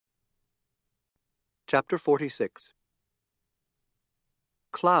Chapter 46.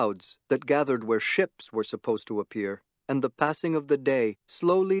 Clouds that gathered where ships were supposed to appear, and the passing of the day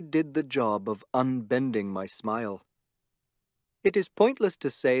slowly did the job of unbending my smile. It is pointless to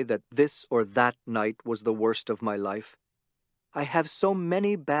say that this or that night was the worst of my life. I have so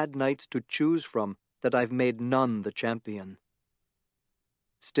many bad nights to choose from that I've made none the champion.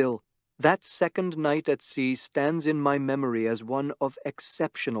 Still, that second night at sea stands in my memory as one of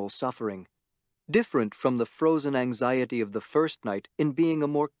exceptional suffering, different from the frozen anxiety of the first night in being a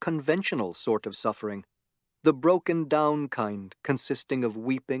more conventional sort of suffering, the broken-down kind consisting of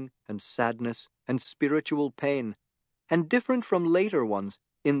weeping and sadness and spiritual pain, and different from later ones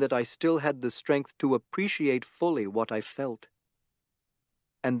in that I still had the strength to appreciate fully what I felt.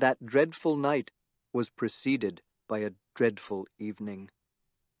 And that dreadful night was preceded by a dreadful evening.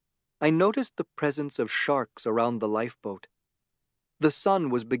 I noticed the presence of sharks around the lifeboat. The sun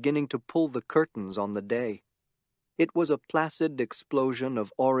was beginning to pull the curtains on the day. It was a placid explosion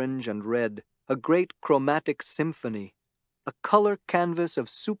of orange and red, a great chromatic symphony, a color canvas of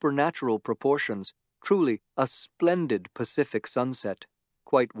supernatural proportions, truly a splendid Pacific sunset,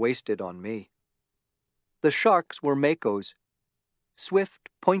 quite wasted on me. The sharks were makos, swift,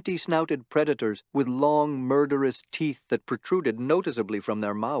 pointy-snouted predators with long, murderous teeth that protruded noticeably from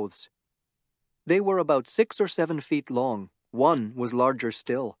their mouths. They were about 6 or 7 feet long. One was larger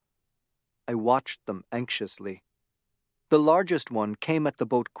still. I watched them anxiously. The largest one came at the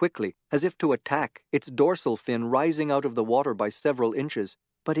boat quickly, as if to attack, its dorsal fin rising out of the water by several inches,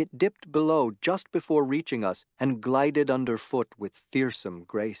 but it dipped below just before reaching us and glided underfoot with fearsome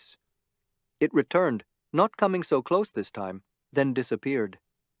grace. It returned, not coming so close this time, then disappeared.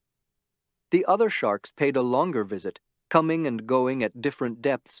 The other sharks paid a longer visit, coming and going at different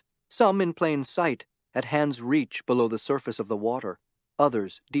depths, some in plain sight, at hand's reach below the surface of the water,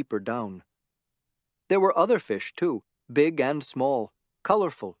 others deeper down. There were other fish, too, big and small,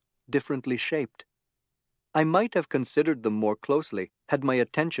 colorful, differently shaped. I might have considered them more closely had my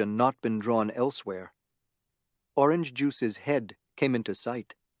attention not been drawn elsewhere. Orange Juice's head came into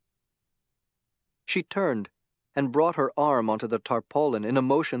sight. She turned and brought her arm onto the tarpaulin in a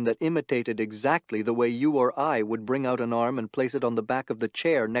motion that imitated exactly the way you or I would bring out an arm and place it on the back of the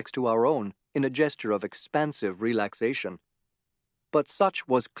chair next to our own in a gesture of expansive relaxation. But such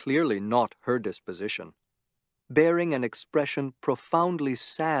was clearly not her disposition. Bearing an expression profoundly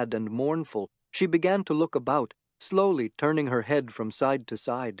sad and mournful, she began to look about, slowly turning her head from side to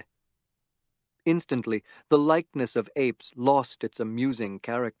side. Instantly, the likeness of apes lost its amusing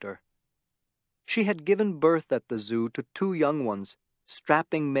character. She had given birth at the zoo to 2 young ones,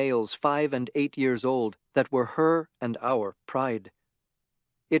 strapping males 5 and 8 years old, that were her and our pride.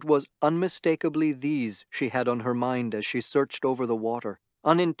 It was unmistakably these she had on her mind as she searched over the water,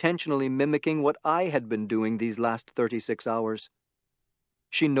 unintentionally mimicking what I had been doing these last 36 hours.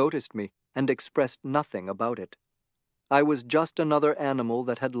 She noticed me and expressed nothing about it. I was just another animal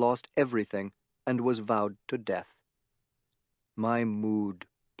that had lost everything and was vowed to death. My mood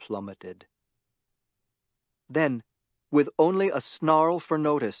plummeted. Then, with only a snarl for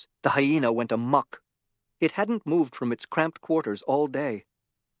notice, the hyena went amok. It hadn't moved from its cramped quarters all day.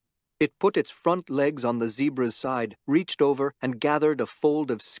 It put its front legs on the zebra's side, reached over, and gathered a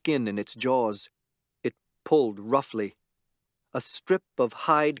fold of skin in its jaws. It pulled roughly. A strip of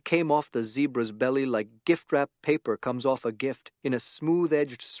hide came off the zebra's belly like gift-wrapped paper comes off a gift, in a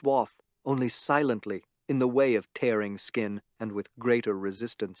smooth-edged swath, only silently, in the way of tearing skin, and with greater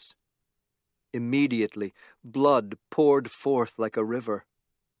resistance. Immediately, blood poured forth like a river.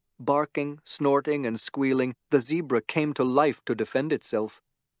 Barking, snorting, and squealing, the zebra came to life to defend itself.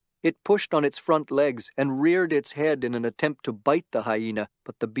 It pushed on its front legs and reared its head in an attempt to bite the hyena,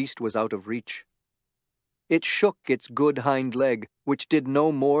 but the beast was out of reach. It shook its good hind leg, which did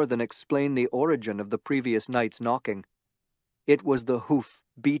no more than explain the origin of the previous night's knocking. It was the hoof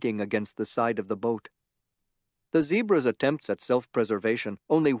beating against the side of the boat. The zebra's attempts at self-preservation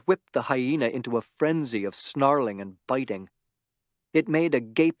only whipped the hyena into a frenzy of snarling and biting. It made a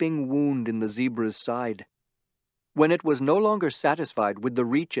gaping wound in the zebra's side. When it was no longer satisfied with the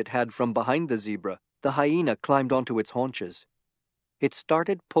reach it had from behind the zebra, the hyena climbed onto its haunches. It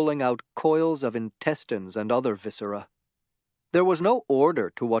started pulling out coils of intestines and other viscera. There was no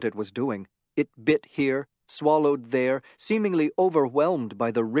order to what it was doing. It bit here, swallowed there, seemingly overwhelmed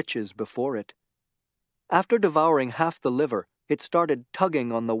by the riches before it. After devouring half the liver, it started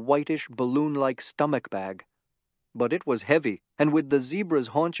tugging on the whitish, balloon-like stomach bag. But it was heavy, and with the zebra's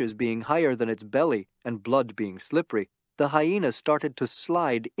haunches being higher than its belly and blood being slippery, the hyena started to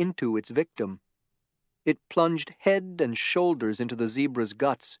slide into its victim. It plunged head and shoulders into the zebra's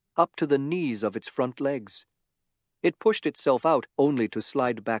guts, up to the knees of its front legs. It pushed itself out only to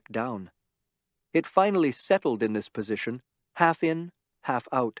slide back down. It finally settled in this position, half in, half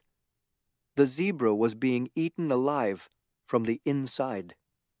out. The zebra was being eaten alive from the inside.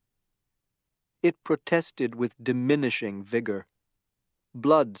 It protested with diminishing vigor.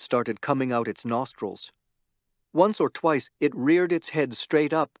 Blood started coming out its nostrils. Once or twice it reared its head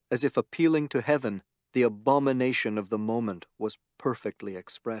straight up as if appealing to heaven. The abomination of the moment was perfectly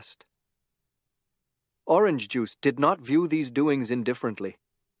expressed. Orange Juice did not view these doings indifferently.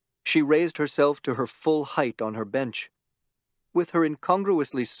 She raised herself to her full height on her bench. With her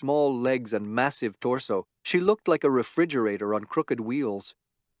incongruously small legs and massive torso, she looked like a refrigerator on crooked wheels.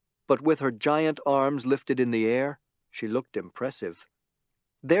 But with her giant arms lifted in the air, she looked impressive.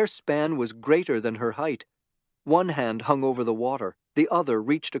 Their span was greater than her height. One hand hung over the water, the other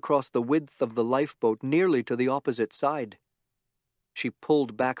reached across the width of the lifeboat nearly to the opposite side. She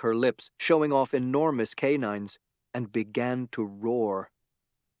pulled back her lips, showing off enormous canines, and began to roar.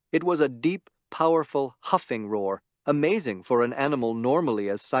 It was a deep, powerful, huffing roar, amazing for an animal normally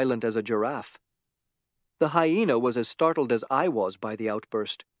as silent as a giraffe. The hyena was as startled as I was by the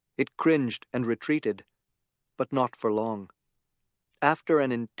outburst. It cringed and retreated, but not for long. After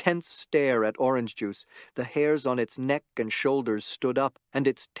an intense stare at Orange Juice, the hairs on its neck and shoulders stood up, and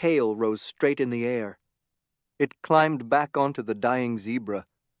its tail rose straight in the air. It climbed back onto the dying zebra.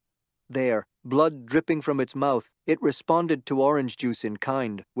 There, blood dripping from its mouth, it responded to Orange Juice in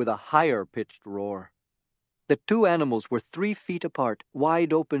kind, with a higher-pitched roar. The two animals were 3 feet apart,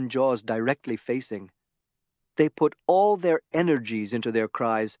 wide-open jaws directly facing. They put all their energies into their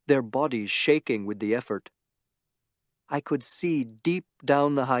cries, their bodies shaking with the effort. I could see deep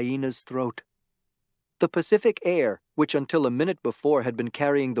down the hyena's throat. The Pacific air, which until a minute before had been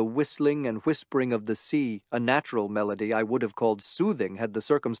carrying the whistling and whispering of the sea, a natural melody I would have called soothing had the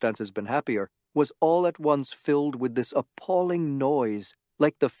circumstances been happier, was all at once filled with this appalling noise,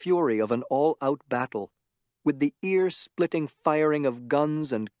 like the fury of an all-out battle, with the ear-splitting firing of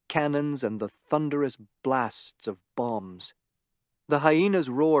guns and cannons and the thunderous blasts of bombs. The hyena's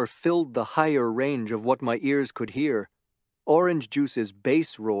roar filled the higher range of what my ears could hear. Orange Juice's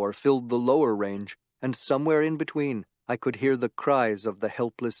bass roar filled the lower range, and somewhere in between I could hear the cries of the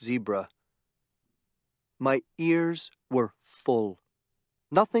helpless zebra. My ears were full.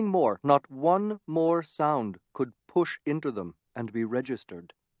 Nothing more, not one more sound, could push into them and be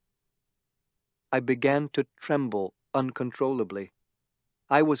registered. I began to tremble uncontrollably.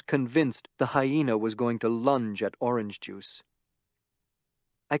 I was convinced the hyena was going to lunge at Orange Juice.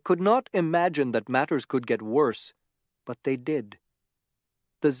 I could not imagine that matters could get worse, but they did.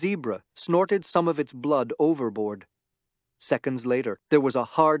 The zebra snorted some of its blood overboard. Seconds later, there was a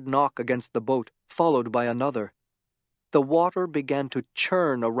hard knock against the boat, followed by another. The water began to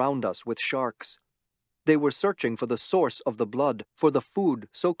churn around us with sharks. They were searching for the source of the blood, for the food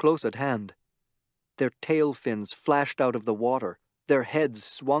so close at hand. Their tail fins flashed out of the water, their heads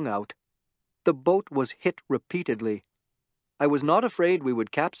swung out. The boat was hit repeatedly. I was not afraid we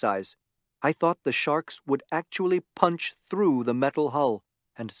would capsize. I thought the sharks would actually punch through the metal hull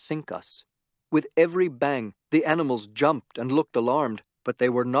and sink us. With every bang, the animals jumped and looked alarmed, but they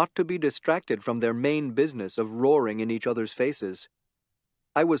were not to be distracted from their main business of roaring in each other's faces.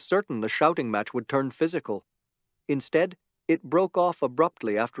 I was certain the shouting match would turn physical. Instead, it broke off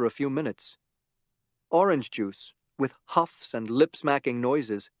abruptly after a few minutes. Orange Juice, with huffs and lip-smacking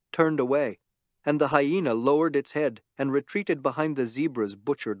noises, turned away, and the hyena lowered its head and retreated behind the zebra's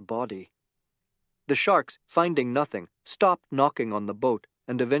butchered body. The sharks, finding nothing, stopped knocking on the boat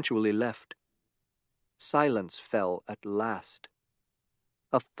and eventually left. Silence fell at last.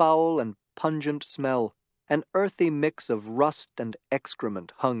 A foul and pungent smell, an earthy mix of rust and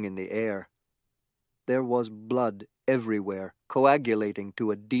excrement hung in the air. There was blood everywhere, coagulating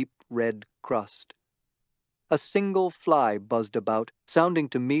to a deep red crust. A single fly buzzed about, sounding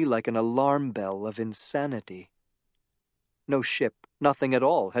to me like an alarm bell of insanity. No ship, nothing at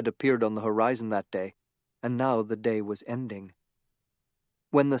all, had appeared on the horizon that day, and now the day was ending.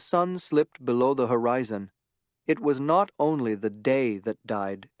 When the sun slipped below the horizon, it was not only the day that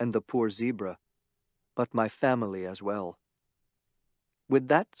died and the poor zebra, but my family as well. With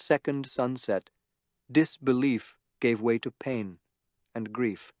that second sunset, disbelief gave way to pain and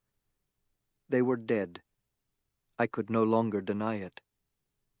grief. They were dead. I could no longer deny it.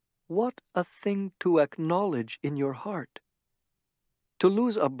 What a thing to acknowledge in your heart! To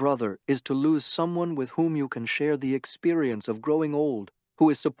lose a brother is to lose someone with whom you can share the experience of growing old, who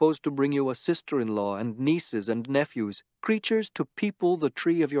is supposed to bring you a sister-in-law and nieces and nephews, creatures to people the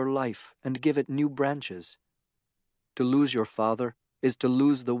tree of your life and give it new branches. To lose your father is to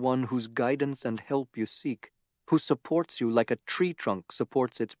lose the one whose guidance and help you seek, who supports you like a tree trunk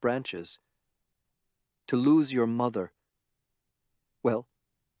supports its branches. To lose your mother, well,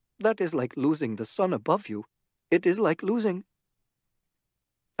 that is like losing the sun above you. It is like losing...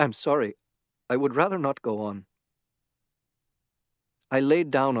 I'm sorry, I would rather not go on. I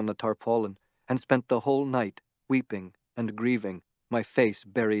laid down on the tarpaulin and spent the whole night weeping and grieving, my face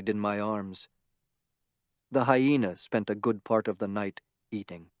buried in my arms. The hyena spent a good part of the night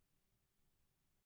eating.